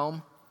prisoner of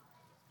Rome?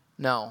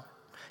 No.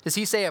 Does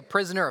he say a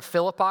prisoner of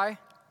Philippi?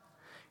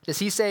 Does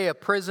he say a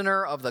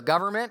prisoner of the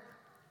government?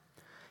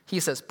 He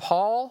says,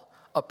 Paul,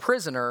 a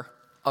prisoner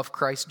of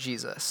Christ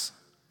Jesus.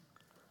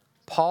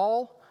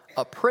 Paul,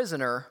 a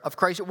prisoner of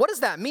Christ. What does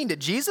that mean? Did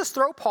Jesus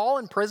throw Paul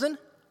in prison?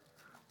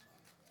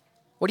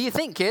 What do you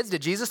think, kids?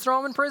 Did Jesus throw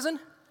him in prison?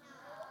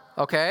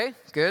 Okay,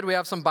 good. We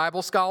have some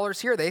Bible scholars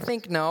here. They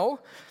think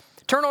no.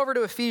 Turn over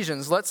to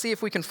Ephesians. Let's see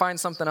if we can find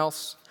something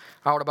else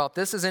out about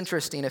this. Is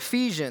interesting.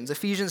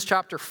 Ephesians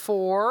chapter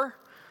 4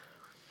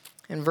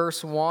 in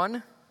verse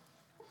 1.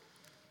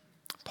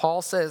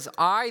 Paul says,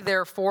 I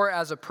therefore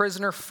as a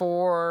prisoner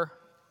for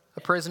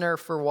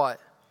what?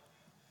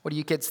 What do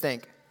you kids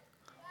think?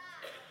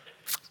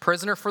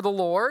 Prisoner for the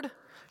Lord.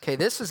 Okay,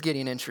 this is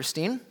getting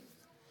interesting.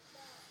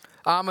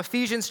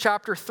 Ephesians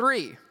chapter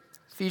 3,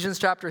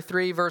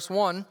 verse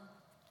 1.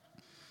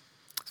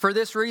 For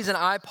this reason,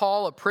 I,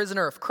 Paul, a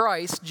prisoner of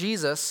Christ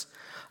Jesus,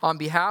 on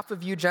behalf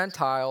of you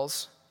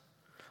Gentiles,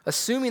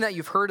 assuming that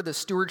you've heard of the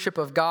stewardship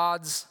of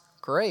God's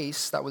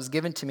grace that was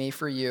given to me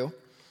for you.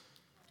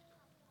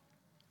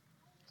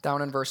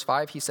 Down in verse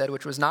 5, he said,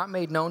 which was not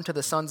made known to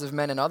the sons of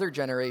men in other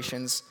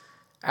generations,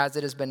 as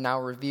it has been now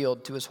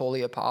revealed to his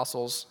holy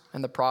apostles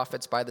and the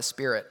prophets by the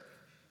Spirit.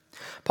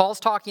 Paul's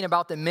talking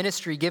about the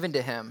ministry given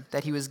to him,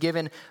 that he was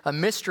given a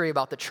mystery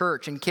about the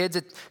church. And kids,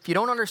 if you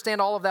don't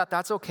understand all of that,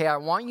 that's okay. I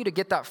want you to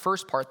get that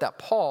first part, that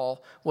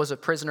Paul was a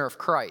prisoner of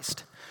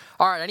Christ.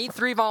 All right, I need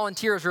 3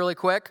 volunteers really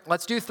quick.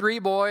 Let's do 3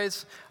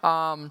 boys.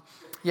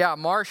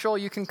 Marshall,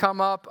 you can come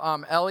up.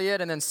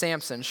 Elliot, and then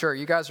Samson. Sure,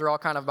 you guys are all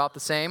kind of about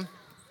the same.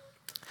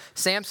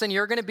 Samson,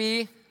 you're going to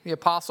be the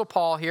Apostle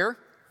Paul here.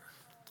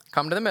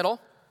 Come to the middle.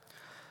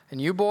 And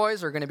you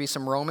boys are going to be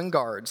some Roman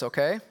guards,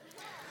 okay?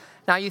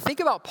 Now, you think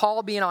about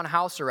Paul being on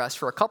house arrest.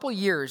 For a couple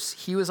years,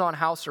 he was on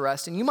house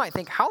arrest. And you might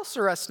think house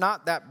arrest's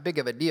not that big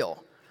of a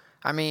deal.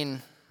 I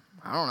mean,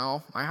 I don't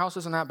know. My house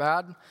isn't that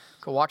bad.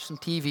 Go watch some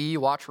TV,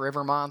 watch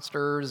River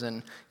Monsters,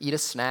 and eat a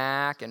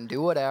snack, and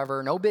do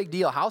whatever. No big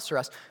deal. House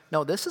arrest.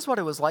 No, this is what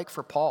it was like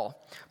for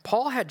Paul.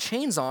 Paul had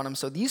chains on him,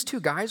 so these 2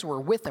 guys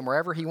were with him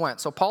wherever he went.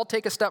 So Paul,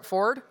 take a step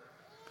forward.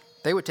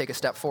 They would take a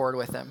step forward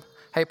with him.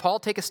 Hey, Paul,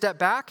 take a step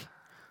back.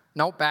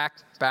 No, back,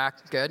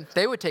 good.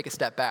 They would take a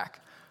step back.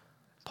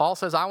 Paul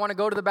says, I want to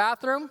go to the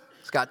bathroom.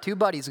 He's got 2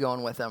 buddies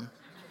going with him.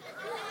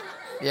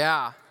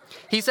 Yeah.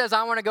 He says,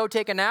 I want to go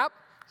take a nap.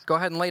 Go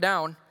ahead and lay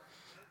down.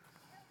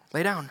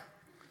 Lay down.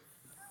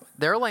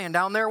 they're laying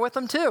down there with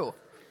him too.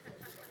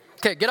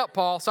 Okay, get up,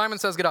 Paul. Simon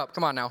says get up.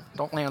 Come on now.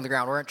 Don't lay on the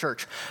ground. We're at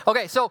church.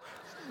 Okay, so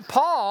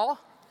Paul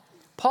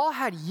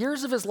had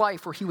years of his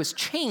life where he was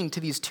chained to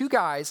these two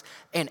guys,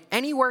 and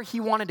anywhere he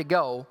wanted to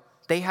go,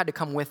 they had to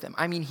come with him.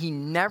 I mean, he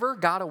never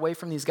got away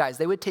from these guys.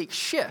 They would take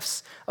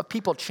shifts of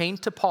people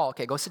chained to Paul.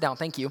 Okay, go sit down.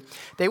 Thank you.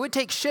 They would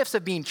take shifts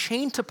of being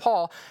chained to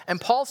Paul,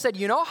 and Paul said,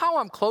 you know how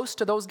I'm close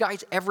to those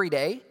guys every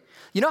day?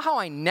 You know how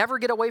I never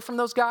get away from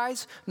those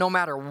guys? No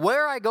matter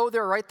where I go,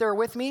 they're right there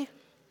with me.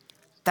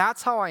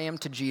 That's how I am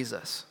to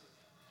Jesus.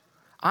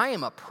 I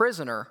am a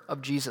prisoner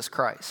of Jesus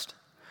Christ.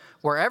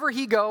 Wherever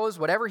he goes,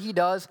 whatever he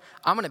does,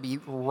 I'm going to be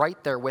right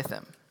there with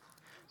him.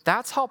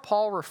 That's how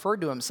Paul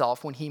referred to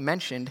himself when he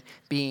mentioned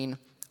being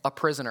a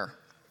prisoner.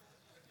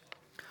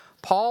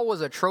 Paul was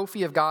a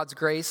trophy of God's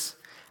grace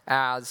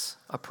as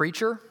a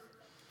preacher.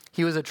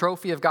 He was a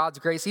trophy of God's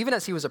grace even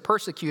as he was a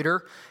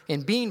persecutor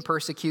in being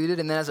persecuted.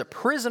 And then as a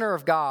prisoner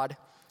of God,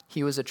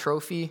 he was a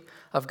trophy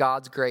of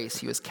God's grace.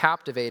 He was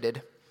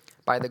captivated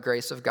by the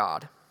grace of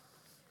God.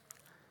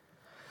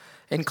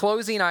 In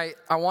closing, I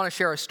want to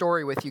share a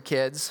story with you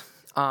kids.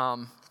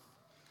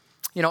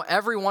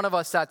 Every one of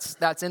us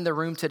that's in the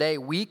room today,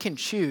 we can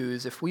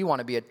choose if we want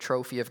to be a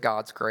trophy of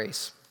God's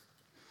grace.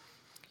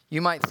 You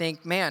might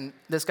think, man,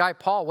 this guy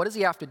Paul, what does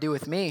he have to do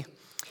with me?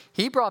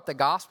 He brought the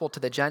gospel to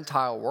the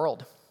Gentile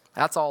world.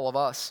 That's all of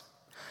us.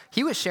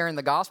 He was sharing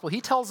the gospel.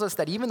 He tells us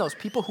that even those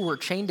people who were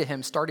chained to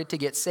him started to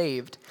get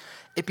saved.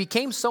 It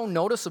became so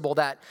noticeable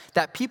that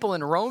people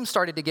in Rome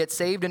started to get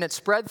saved, and it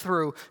spread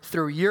through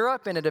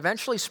Europe, and it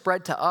eventually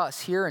spread to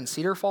us here in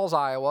Cedar Falls,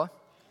 Iowa.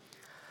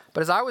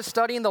 But as I was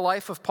studying the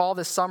life of Paul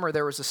this summer,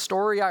 there was a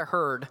story I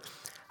heard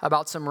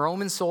about some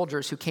Roman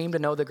soldiers who came to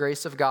know the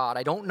grace of God.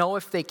 I don't know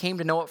if they came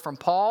to know it from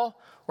Paul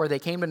or they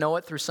came to know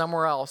it through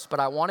somewhere else, but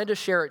I wanted to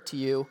share it to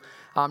you.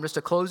 Just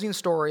a closing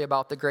story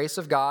about the grace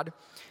of God.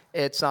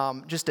 It's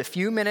just a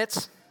few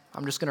minutes.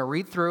 I'm just going to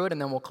read through it,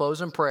 and then we'll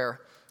close in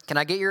prayer. Can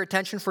I get your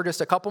attention for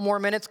just a couple more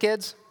minutes,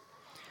 kids?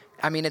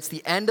 I mean, it's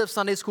the end of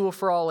Sunday school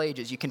for all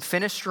ages. You can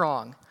finish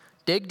strong.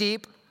 Dig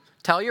deep.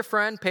 Tell your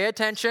friend. Pay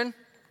attention.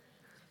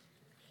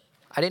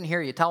 I didn't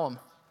hear you. Tell them.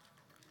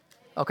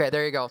 Okay,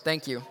 there you go.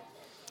 Thank you.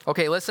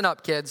 Okay, listen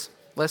up, kids.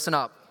 Listen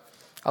up.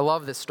 I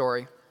love this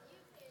story.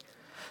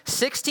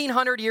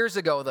 1,600 years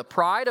ago, the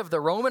pride of the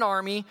Roman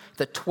army,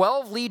 the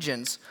 12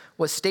 legions,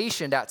 was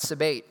stationed at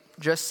Sabate,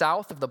 just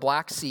south of the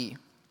Black Sea.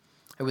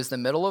 It was the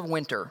middle of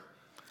winter,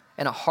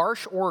 and a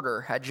harsh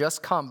order had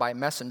just come by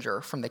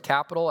messenger from the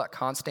capital at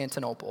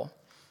Constantinople.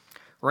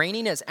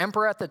 Reigning as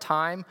emperor at the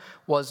time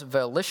was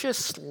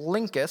Valerius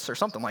Lincus, or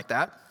something like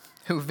that,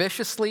 who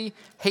viciously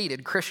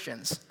hated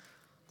Christians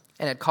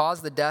and had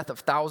caused the death of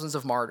thousands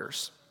of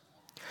martyrs.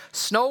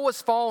 Snow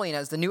was falling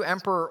as the new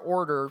emperor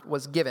order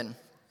was given.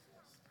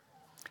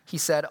 He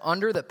said,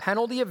 under the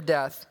penalty of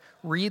death,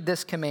 read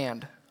this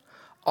command.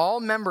 All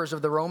members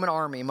of the Roman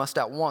army must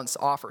at once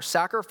offer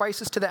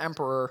sacrifices to the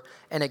emperor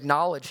and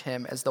acknowledge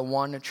him as the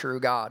one true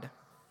God.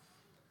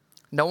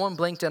 No one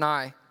blinked an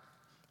eye,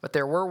 but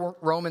there were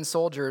Roman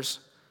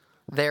soldiers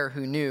there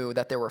who knew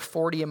that there were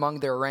 40 among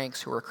their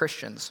ranks who were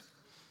Christians.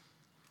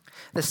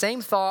 The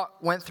same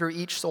thought went through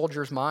each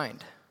soldier's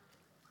mind.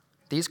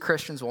 These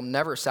Christians will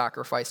never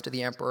sacrifice to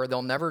the emperor.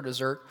 They'll never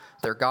desert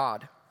their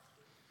God.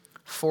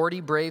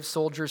 40 brave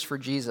soldiers for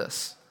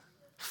Jesus,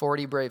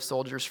 40 brave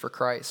soldiers for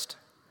Christ.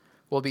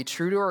 We'll be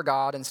true to our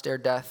God and stare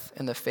death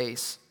in the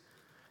face.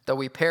 Though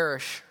we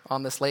perish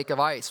on this lake of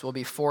ice, we'll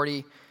be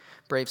 40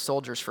 brave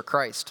soldiers for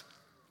Christ.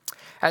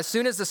 As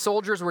soon as the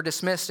soldiers were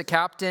dismissed, a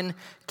captain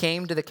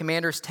came to the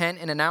commander's tent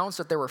and announced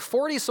that there were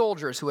 40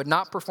 soldiers who had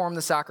not performed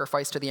the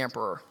sacrifice to the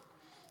emperor.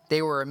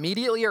 They were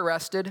immediately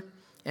arrested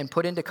and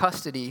put into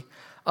custody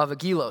of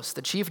Aggelos,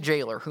 the chief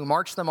jailer, who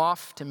marched them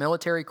off to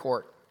military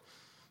court.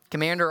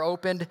 Commander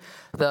opened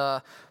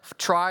the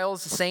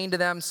trials, saying to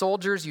them,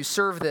 soldiers, you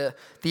serve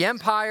the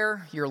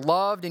empire, you're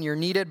loved and you're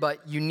needed,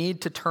 but you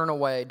need to turn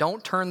away.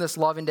 Don't turn this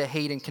love into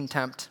hate and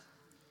contempt.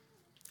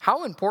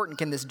 How important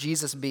can this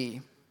Jesus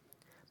be?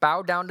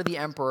 Bow down to the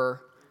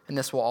emperor, and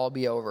this will all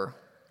be over.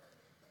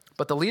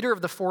 But the leader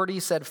of the 40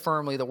 said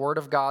firmly, the word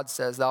of God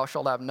says, thou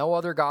shalt have no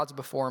other gods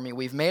before me.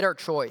 We've made our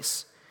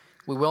choice.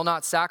 We will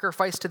not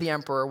sacrifice to the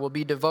emperor. We'll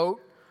be devoted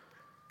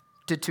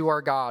to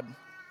our God.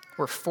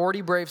 We're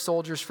 40 brave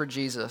soldiers for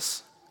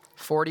Jesus,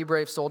 40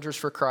 brave soldiers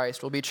for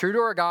Christ. We'll be true to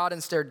our God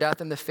and stare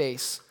death in the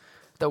face,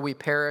 though we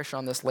perish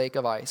on this lake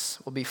of ice.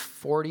 We'll be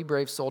 40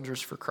 brave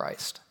soldiers for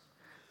Christ.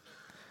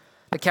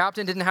 The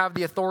captain didn't have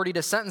the authority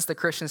to sentence the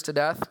Christians to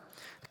death.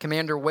 The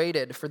commander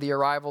waited for the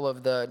arrival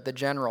of the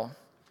general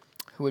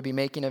who would be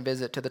making a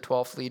visit to the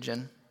 12th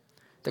Legion.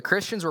 The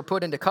Christians were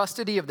put into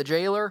custody of the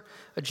jailer,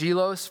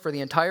 Aggelos, for the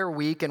entire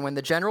week, and when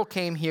the general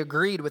came, he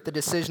agreed with the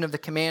decision of the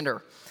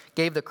commander,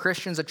 gave the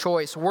Christians a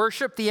choice: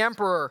 worship the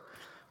emperor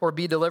or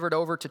be delivered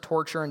over to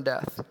torture and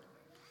death.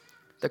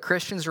 The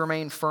Christians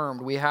remained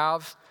firm. We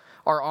have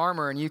our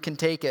armor, and you can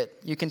take it.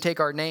 You can take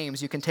our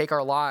names. You can take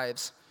our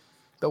lives.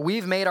 But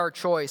we've made our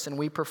choice, and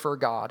we prefer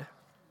God.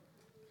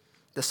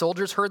 The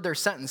soldiers heard their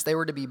sentence. They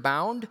were to be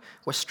bound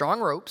with strong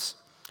ropes,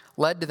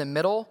 led to the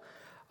middle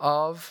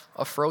of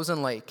a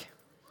frozen lake.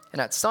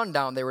 And at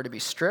sundown, they were to be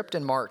stripped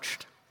and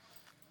marched.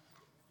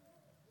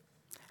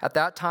 At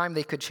that time,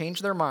 they could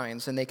change their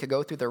minds and they could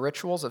go through the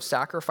rituals of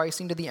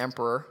sacrificing to the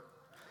emperor,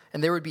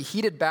 and there would be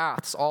heated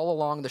baths all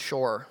along the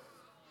shore.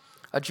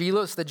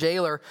 Agelaus, the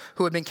jailer,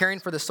 who had been caring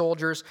for the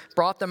soldiers,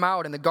 brought them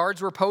out, and the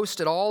guards were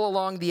posted all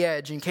along the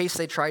edge in case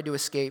they tried to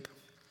escape.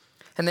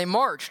 And they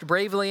marched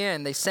bravely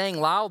in. They sang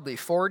loudly,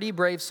 40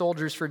 brave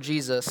soldiers for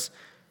Jesus,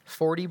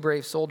 40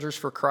 brave soldiers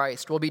for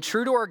Christ. We'll be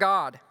true to our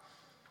God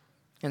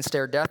and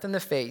stare death in the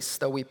face,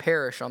 though we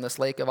perish on this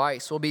lake of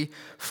ice. We'll be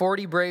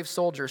 40 brave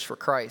soldiers for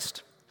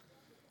Christ.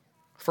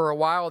 For a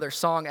while, their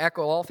song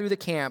echoed all through the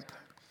camp,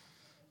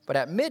 but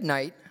at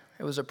midnight,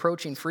 it was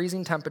approaching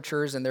freezing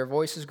temperatures, and their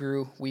voices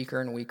grew weaker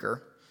and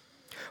weaker.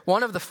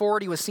 One of the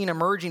 40 was seen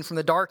emerging from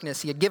the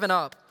darkness. He had given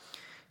up.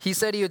 He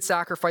said he would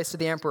sacrifice to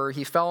the emperor.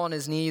 He fell on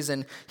his knees,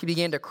 and he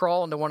began to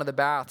crawl into one of the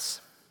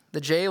baths. The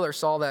jailer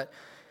saw that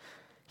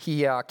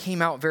he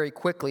came out very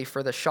quickly,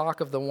 for the shock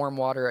of the warm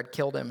water had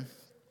killed him.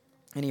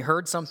 And he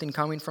heard something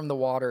coming from the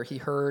water. He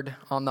heard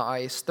on the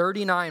ice,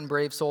 39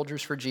 brave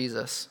soldiers for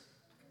Jesus.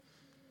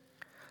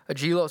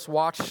 Agelaus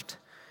watched,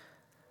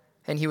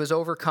 and he was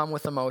overcome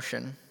with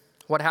emotion.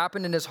 What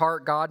happened in his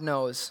heart, God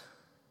knows.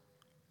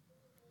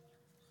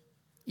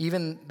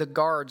 Even the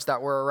guards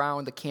that were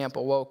around the camp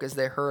awoke as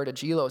they heard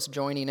Agelaus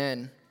joining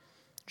in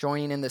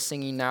the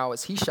singing now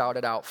as he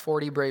shouted out,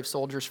 40 brave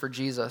soldiers for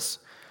Jesus,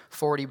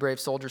 40 brave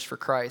soldiers for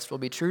Christ. We'll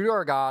be true to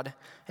our God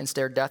and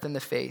stare death in the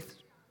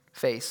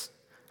face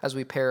as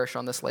we perish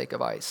on this lake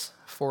of ice.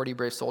 40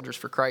 brave soldiers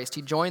for Christ.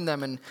 He joined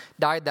them and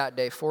died that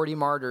day, 40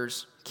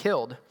 martyrs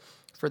killed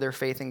for their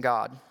faith in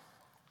God.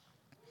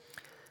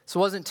 So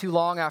it wasn't too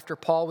long after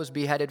Paul was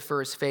beheaded for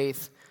his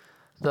faith.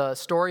 The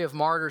story of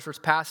martyrs was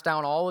passed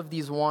down. All of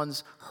these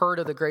ones heard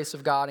of the grace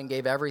of God and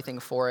gave everything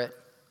for it.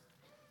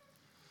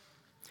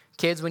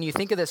 Kids, when you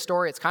think of this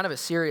story, it's kind of a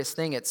serious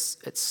thing. It's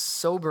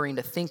sobering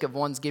to think of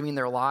ones giving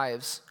their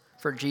lives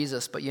for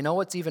Jesus. But you know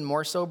what's even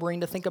more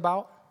sobering to think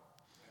about?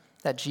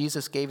 That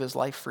Jesus gave his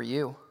life for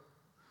you.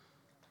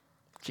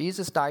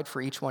 Jesus died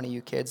for each one of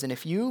you kids. And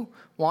if you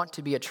want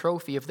to be a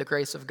trophy of the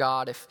grace of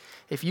God,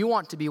 if you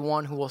want to be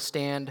one who will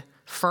stand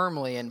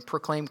firmly and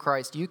proclaim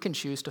Christ, you can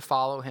choose to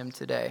follow him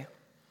today.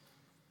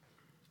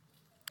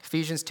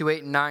 Ephesians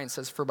 2:8-9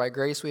 says, "For by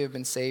grace we have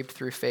been saved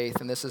through faith,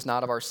 and this is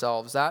not of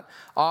ourselves." That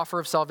offer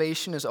of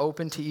salvation is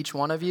open to each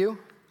one of you.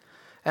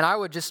 And I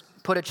would just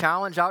put a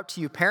challenge out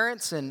to you,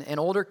 parents and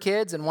older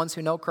kids and ones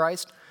who know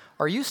Christ.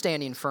 Are you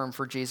standing firm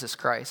for Jesus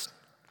Christ?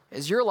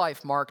 Is your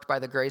life marked by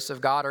the grace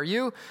of God? Are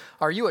you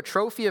a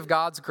trophy of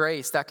God's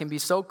grace that can be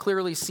so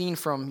clearly seen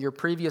from your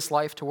previous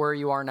life to where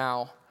you are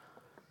now?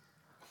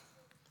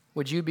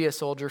 Would you be a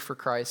soldier for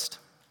Christ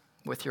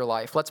with your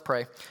life? Let's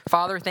pray.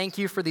 Father, thank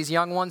you for these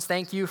young ones.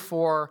 Thank you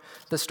for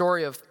the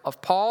story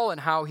of Paul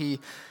and how he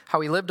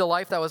lived a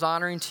life that was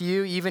honoring to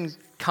you, even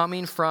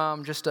coming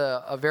from just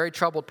a very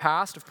troubled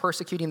past of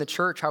persecuting the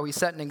church, how he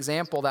set an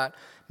example that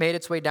made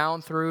its way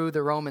down through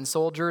the Roman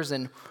soldiers,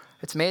 and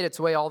it's made its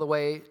way all the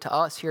way to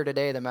us here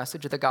today, the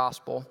message of the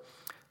gospel.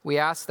 We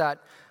ask that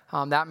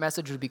that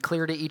message would be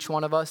clear to each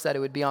one of us, that it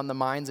would be on the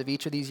minds of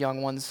each of these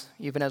young ones,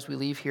 even as we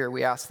leave here.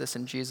 We ask this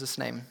in Jesus'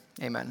 name.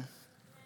 Amen.